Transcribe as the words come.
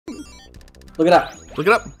Look it up. Look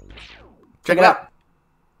it up. Check it out.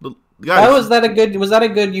 Guys, was that a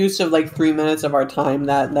good use of like 3 minutes of our time?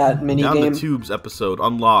 That mini Down game. the Tubes episode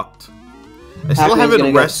unlocked. I still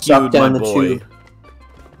haven't rescued my boy.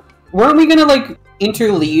 Weren't we gonna like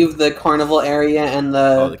interleave the carnival area and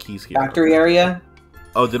the factory area?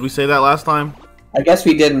 Oh, did we say that last time? I guess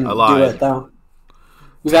we didn't do it though.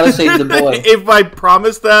 We gotta save the boy. If I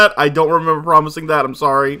promised that, I don't remember promising that. I'm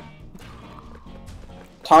sorry.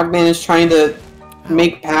 PAC-MAN is trying to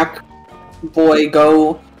make Pac-Boy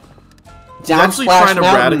go down. He's actually trying to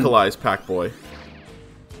radicalize Pac-Boy.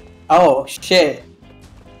 Oh shit!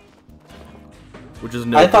 Which is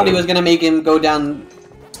no. I thought he was gonna make him go down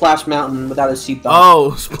Splash Mountain without his seatbelt.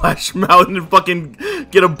 Oh, Splash Mountain and fucking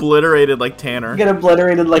get obliterated like Tanner. Get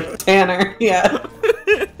obliterated like Tanner. Yeah.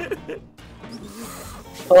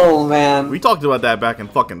 Oh man. We talked about that back in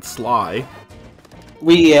fucking Sly.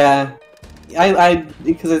 I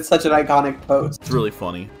because it's such an iconic pose. It's really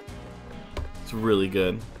funny. It's really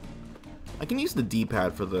good. I can use the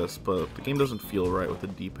D-pad for this, but the game doesn't feel right with the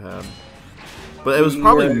D-pad. But it was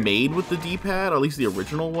probably made with the D-pad, or at least the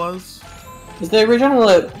original was. Is the original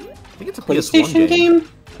I think it's a PlayStation game?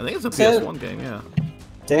 I think it's a PS1 game, yeah.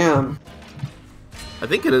 Damn. I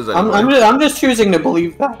think it is. Anyway. I'm just choosing to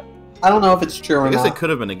believe that. I don't know if it's true or not. I guess it could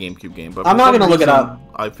have been a GameCube game, but I'm not gonna look it up.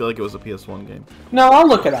 I feel like it was a PS1 game. No, I'll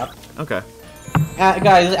look it up. Okay.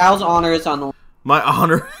 Guys, Al's honor is on the line. My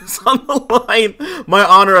honor is on the line. My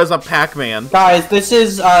honor as a Pac-Man. Guys, this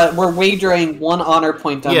is we're wagering 1 honor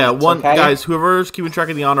point on this, okay? Guys, whoever's keeping track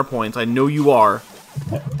of the honor points, I know you are.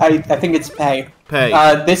 I think it's Pay. Pay.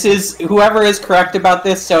 This is whoever is correct about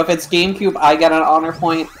this. So if it's GameCube, I get an honor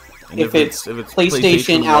point. If it's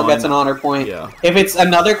PlayStation, Al gets an honor point. Yeah. If it's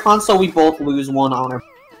another console, we both lose 1 honor.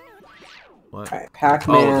 What? Right,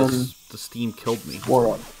 Pac-Man. Oh, the Steam killed me.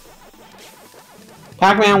 World.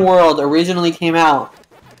 Pac-Man World originally came out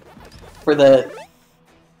for the...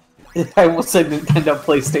 I almost said Nintendo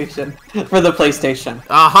PlayStation. For the PlayStation.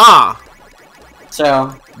 Aha!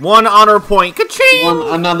 So... 1 honor point.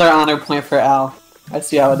 Ka-ching! Another honor point for Al. I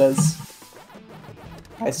see how it is.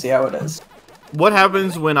 I see how it is. What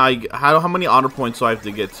happens when how many honor points do I have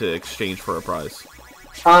to get to exchange for a prize?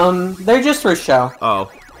 They're just for show. Oh.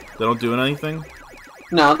 They don't do anything?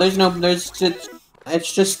 No,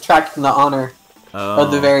 it's just tracking the honor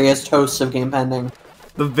of the various hosts of Game Pending.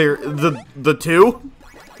 The 2?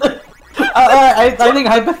 I think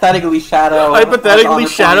hypothetically Shadow. Hypothetically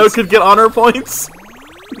Shadow could get honor points?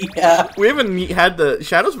 Yeah. We haven't had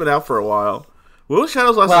Shadow's been out for a while. What was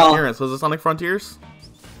Shadow's last appearance? Was it Sonic Frontiers?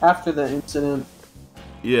 After the incident.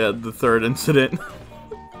 Yeah, the 3rd incident.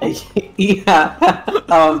 Yeah.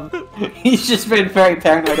 He's just been very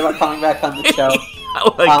paranoid about coming back on the show.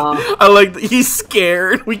 I like he's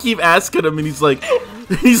scared. We keep asking him and he's like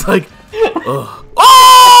ugh.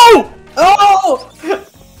 Oh! Oh!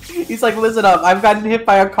 He's like, listen up, I've gotten hit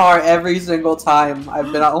by a car every single time.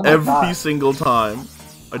 I've been every single time.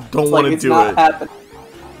 I don't want to do it.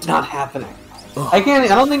 It's not happening. Ugh. I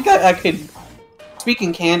don't think I could.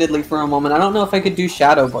 Speaking candidly for a moment, I don't know if I could do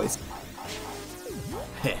Shadow voice.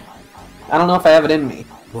 I don't know if I have it in me.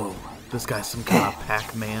 Whoa, this guy's some kind of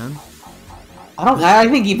Pac-Man. I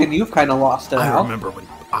think even you've kind of lost it. I remember when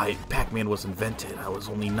Pac-Man was invented. I was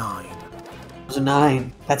only 9. I was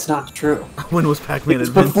 9. That's not true. When was Pac-Man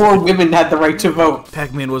invented? Before women had the right to vote.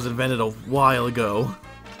 Pac-Man was invented a while ago.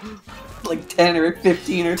 Like 10 or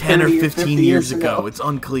 15 or 10 or 15 years ago. It's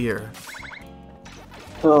unclear.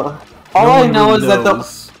 All I know is that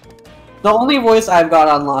the only voice I've got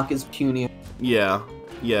on lock is Punio. Yeah,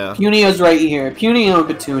 yeah. Punio's right here. Punio and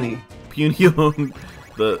Batoonie. Punio,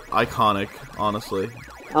 the iconic, honestly.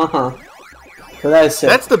 Uh-huh. So that is sick.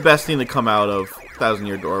 That's the best thing to come out of Thousand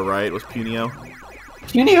Year Door, right? Was Punio.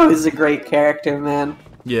 Punio is a great character, man.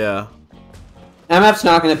 Yeah. MF's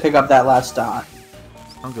not going to pick up that last dot.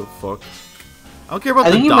 I don't give a fuck. I don't care about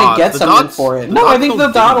the dots. I think you might get something for it. No, I think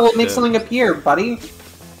the dot will make something appear, buddy.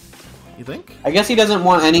 You think? I guess he doesn't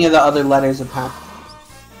want any of the other letters of Pac.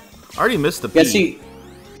 I already missed the P.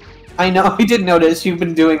 I know, I did notice you've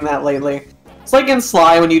been doing that lately. It's like in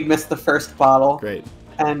Sly when you'd miss the first bottle. Great.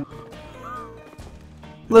 And...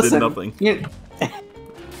 Listen. Did nothing. It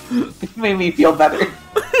made me feel better.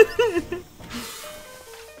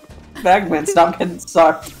 Pac-Man, stop getting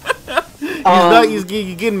sucked. He's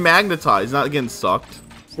getting magnetized, not getting sucked.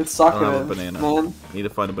 It's sucking. I don't have a banana. Man. I need to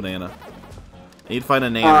find a banana. I need to find a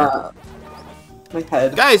nanner. My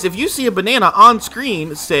head. Guys, if you see a banana on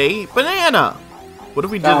screen, say banana. What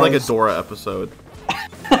if we did like a Dora episode?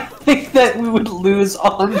 I think that we would lose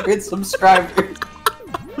 100 subscribers.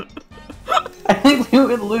 I think we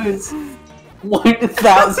would lose.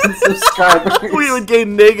 1,000 subscribers. We would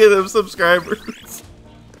gain negative subscribers.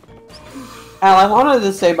 Al, I wanted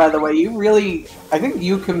to say, by the way, I think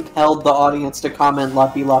you compelled the audience to comment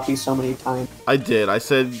Luppy Luppy so many times. I did. I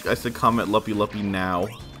said comment Luppy Luppy now.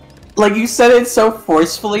 Like, you said it so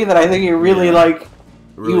forcefully that I think it really,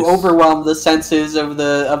 you overwhelmed the senses of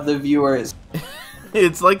the viewers.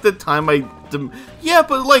 It's like the time yeah,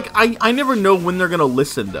 but like I never know when they're gonna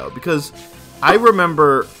listen though, because I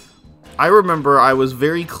remember I was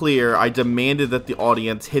very clear. I demanded that the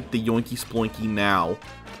audience hit the yoinky sploinky now,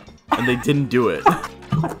 and they didn't do it.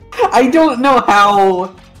 I don't know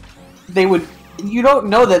how they would. You don't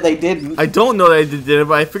know that they didn't. I don't know that they did,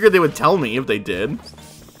 but I figured they would tell me if they did.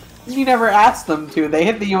 You never asked them to. They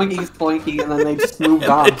hit the yoinky sploinky and then they just moved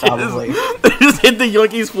on, probably. They just hit the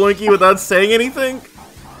yoinky sploinky without saying anything?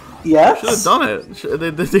 Yes. Should have done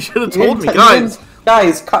it. They should have told me. Guys,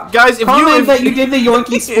 if comment that you did the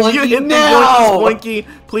yoinky sploinky if you hit now. the yoinky sploinky,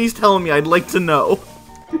 please tell me. I'd like to know.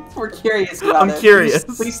 We're curious about it. I'm curious.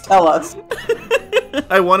 Please tell us.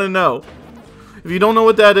 I want to know. If you don't know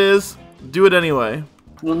what that is, do it anyway.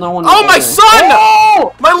 Well, no one my son!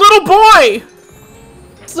 Oh! My little boy!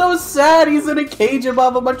 So sad. He's in a cage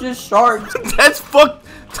above a bunch of sharks. That's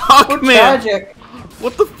PAC-MAN. Tragic.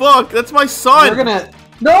 What the fuck? That's my son. We're gonna.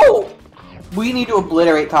 No! We need to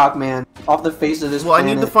obliterate PAC-MAN off the face of this planet.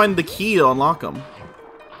 I need to find the key to unlock him.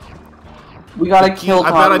 We gotta kill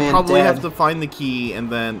PAC-MAN. I bet I probably have to find the key and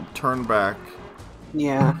then turn back.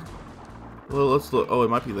 Yeah. Well, let's look. Oh, it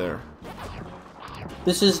might be there.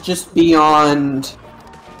 This is just beyond...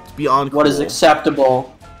 It's beyond what cool. is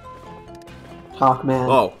acceptable. PAC-MAN.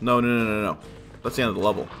 Oh, no. That's the end of the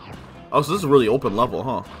level. Oh, so this is a really open level,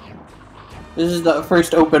 huh? This is the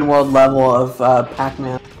first open world level of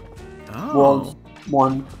PAC-MAN. Oh. World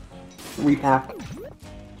 1. Re-PAC.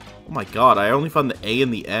 Oh my god, I only found the A in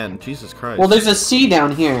the end. Jesus Christ. Well, there's a C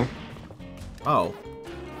down here. Oh.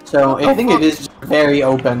 So, I think it is just very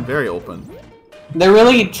open. Very open. They're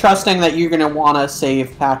really trusting that you're gonna wanna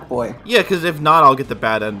save Pac-Boy. Yeah, because if not, I'll get the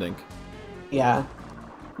bad ending. Yeah.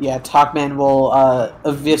 Yeah, PAC-MAN will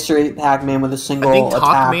eviscerate PAC-MAN with a single attack. I think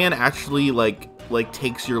PAC-MAN actually like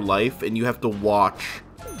takes your life, and you have to watch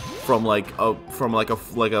from a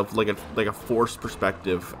force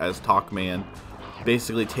perspective as PAC-MAN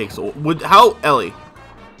basically takes. Ellie,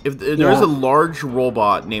 if there is a large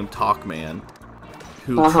robot named PAC-MAN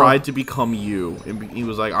who tried to become you, and he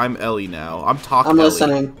was like, "I'm Ellie now. I'm PAC-MAN." I'm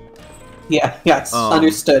listening. Yeah. Yes.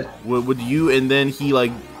 Understood. Would you? And then he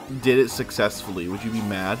did it successfully. Would you be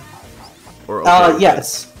mad? Or okay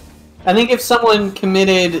yes. I think if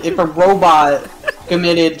a robot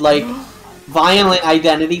committed violent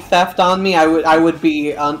identity theft on me, I would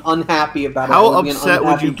be unhappy about it. How upset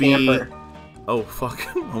would you be? Oh fuck!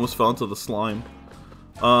 Almost fell into the slime.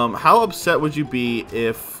 How upset would you be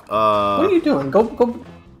if? What are you doing? Go.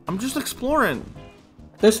 I'm just exploring.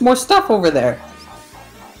 There's more stuff over there.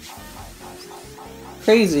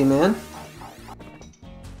 Crazy, man.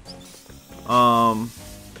 I'm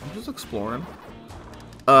just exploring.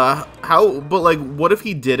 What if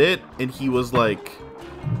he did it and he was the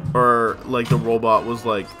robot was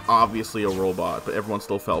obviously a robot, but everyone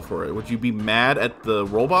still fell for it? Would you be mad at the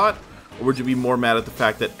robot, or would you be more mad at the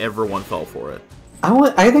fact that everyone fell for it?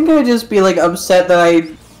 I think I'd just be upset that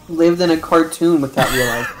I lived in a cartoon without real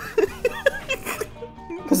life.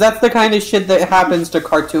 Because that's the kind of shit that happens to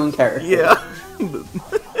cartoon characters. Yeah.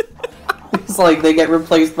 It's they get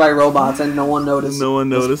replaced by robots and no one notices. No one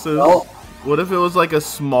notices? Well, what if it was a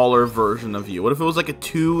smaller version of you? What if it was a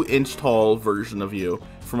 2-inch tall version of you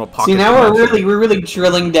from a pocket? See, now we're really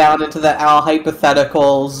drilling down into the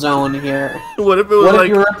hypothetical zone here. What if it was if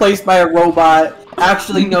you were replaced by a robot?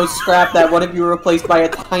 Actually, no, scrap that. What if you were replaced by a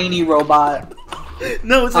tiny robot?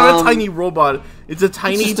 No, it's not a tiny robot. It's a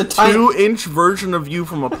tiny 2-inch version of you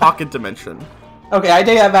from a pocket dimension. Okay, I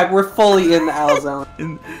take that back. We're fully in the Al zone.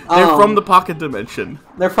 They're from the pocket dimension.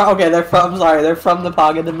 They're from the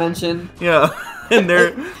pocket dimension. Yeah, and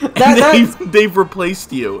they've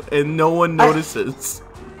replaced you, and no one notices.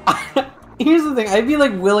 Here's the thing: I'd be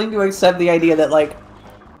willing to accept the idea that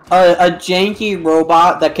a janky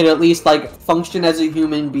robot that could at least function as a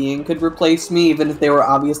human being could replace me, even if they were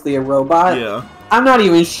obviously a robot. Yeah. I'm not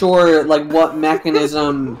even sure what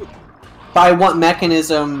mechanism, by what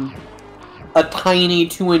mechanism, a tiny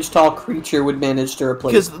 2-inch tall creature would manage to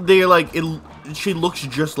replace. Because they're she looks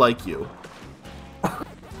just like you.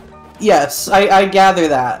 Yes, I gather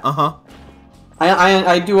that. Uh-huh.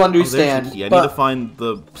 I do understand. I need to find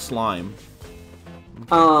the slime.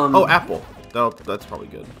 Oh, apple. That's probably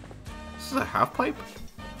good. This is a half pipe?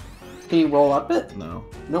 Can you roll up it? No.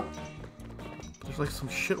 Nope. There's some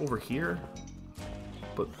shit over here.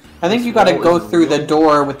 But I think you gotta go through the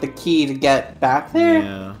door with the key to get back there.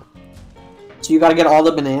 Yeah. So you gotta get all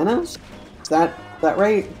the bananas? Is that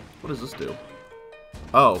right? What does this do?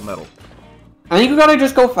 Oh, metal. I think you gotta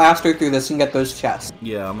just go faster through this and get those chests.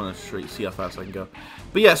 Yeah, I'm gonna see how fast I can go.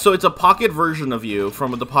 But yeah, so it's a pocket version of you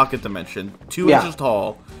from the pocket dimension. 2 inches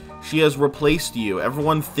tall. She has replaced you.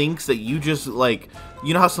 Everyone thinks that you just, like...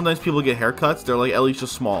 You know how sometimes people get haircuts? They're like, Ellie's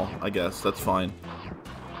just small, I guess. That's fine.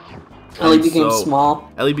 Ellie became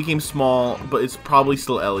small? Ellie became small, but it's probably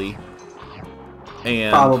still Ellie.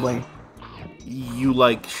 And... Probably. You,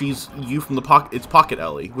 like, you from the pocket... It's Pocket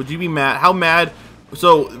Ellie. Would you be mad? How mad...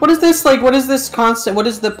 So... What is this, like, what is this concept? What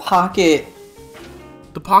is the pocket...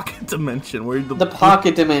 The pocket dimension, where the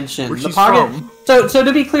pocket dimension. Where she's from. So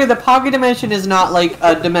to be clear, the pocket dimension is not like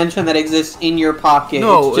a dimension that exists in your pocket.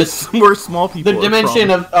 No, it's just where small people. The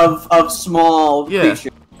dimension of small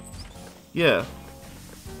creatures. Yeah.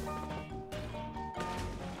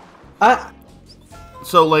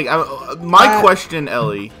 So like, my question,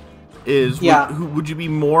 Ellie, is: would you be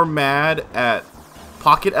more mad at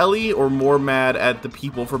Pocket Ellie or more mad at the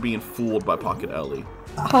people for being fooled by Pocket Ellie?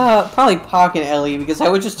 Probably Pocket Ellie, because I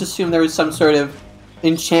would just assume there was some sort of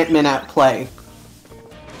enchantment at play.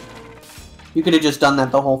 You could have just done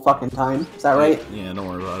that the whole fucking time. Is that right? Yeah, don't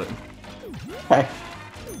worry about it. Okay.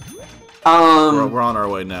 We're on our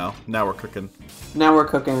way now. Now we're cooking. Now we're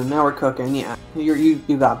cooking. Now we're cooking. Yeah,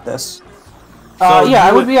 you got this. So yeah,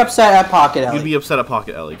 I would be upset at Pocket Ellie. You'd be upset at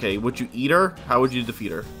Pocket Ellie. Okay, would you eat her? How would you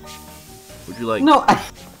defeat her? Would you like? No.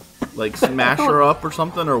 Like smash her up or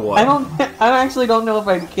something, or what? I actually don't know if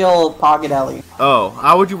I'd kill Pocket Ellie. Oh,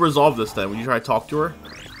 how would you resolve this then? Would you try to talk to her?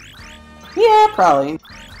 Yeah, probably.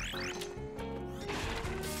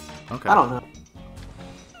 Okay. I don't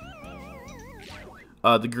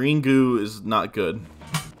know. The green goo is not good.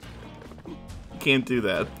 Can't do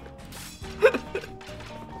that.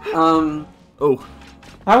 Oh.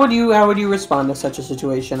 How would you respond to such a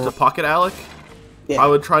situation? To Pocket Alec? Yeah. I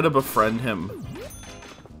would try to befriend him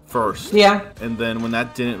first. Yeah. And then when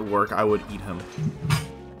that didn't work, I would eat him.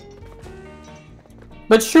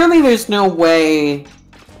 But surely there's no way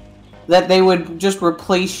that they would just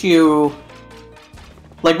replace you,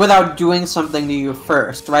 like, without doing something to you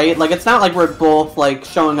first, right? Like, it's not like we're both, like,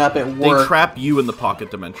 showing up at work. They trap you in the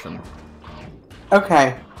pocket dimension.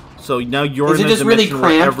 Okay. So now you're in a dimension really cramped?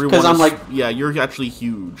 Where everyone I'm is, like... Yeah, you're actually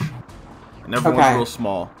huge. And everyone's real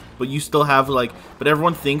small. But you still have, like... But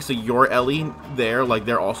everyone thinks that you're Ellie there. Like,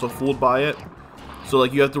 they're also fooled by it. So,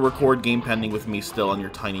 like, you have to record game pending with me still on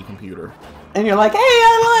your tiny computer. And you're like, hey,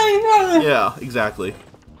 I'm Ellie! Yeah, exactly.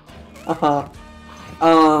 Uh-huh.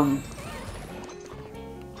 I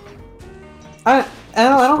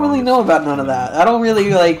don't really know about none of that. I don't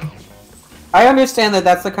really, like... I understand that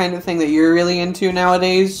that's the kind of thing that you're really into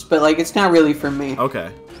nowadays, but, like, it's not really for me.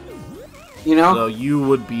 Okay. You know? So you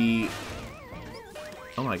would be...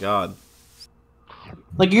 Oh my god.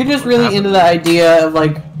 Like, you're just really into the idea of,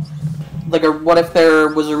 like what if there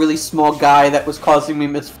was a really small guy that was causing me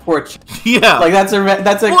misfortune? Yeah. Like, that's a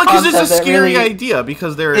well, because it's a scary idea,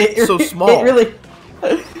 because they're so small. It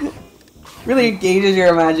really engages your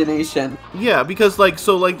imagination. Yeah, because, like,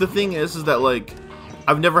 so, like, the thing is that, like,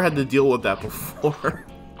 I've never had to deal with that before.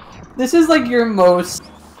 This is, like, your most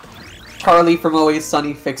Charlie from Always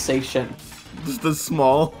Sunny fixation. Just the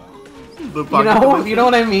small... The you know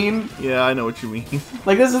what I mean? Yeah, I know what you mean.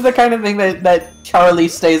 Like, this is the kind of thing that Charlie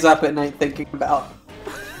stays up at night thinking about.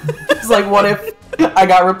 It's like, what if I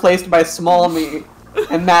got replaced by Small Me?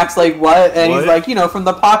 And Mac's like, what? And he's like, you know, from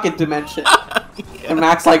the pocket dimension. Yeah. And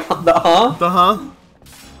Mac's like, the huh? The huh?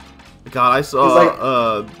 God, I saw,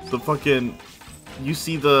 like, the fucking... You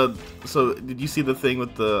see the... So, did you see the thing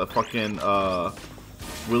with the fucking,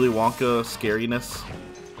 Willy Wonka scariness?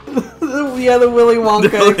 Yeah, the Willy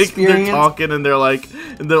Wonka experience. They're talking and they're like,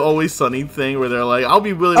 the Always Sunny thing where they're like, I'll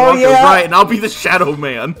be Willy Wonka, right, and I'll be the Shadow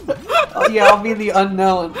Man. Yeah, I'll be the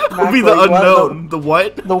unknown. I'll be the unknown. The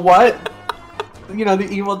what? The what? You know,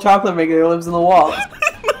 the evil chocolate maker that lives in the walls.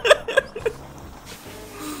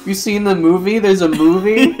 You seen the movie? There's a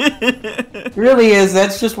movie? It really is.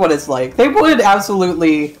 That's just what it's like. They would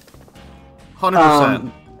absolutely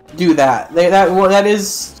 100%. Do that. That is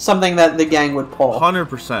something that the gang would pull.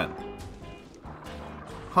 100%.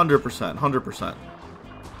 100%. 100%.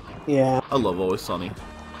 Yeah. I love Always Sunny.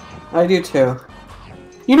 I do too.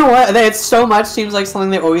 You know what? It so much seems like something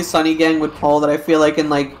the Always Sunny gang would pull that I feel like in,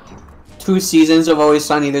 like, 2 seasons of Always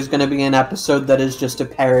Sunny there's gonna be an episode that is just a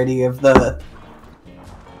parody of the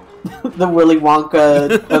the Willy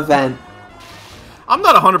Wonka event. I'm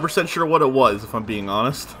not 100% sure what it was, if I'm being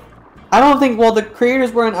honest. I don't think, well, the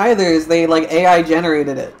creators weren't either, they, like, AI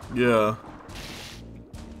generated it. Yeah.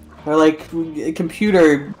 They're like,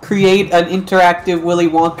 computer, create an interactive Willy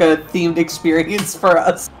Wonka themed experience for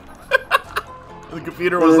us. The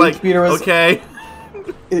computer was like, okay.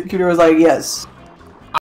 The computer was like, yes.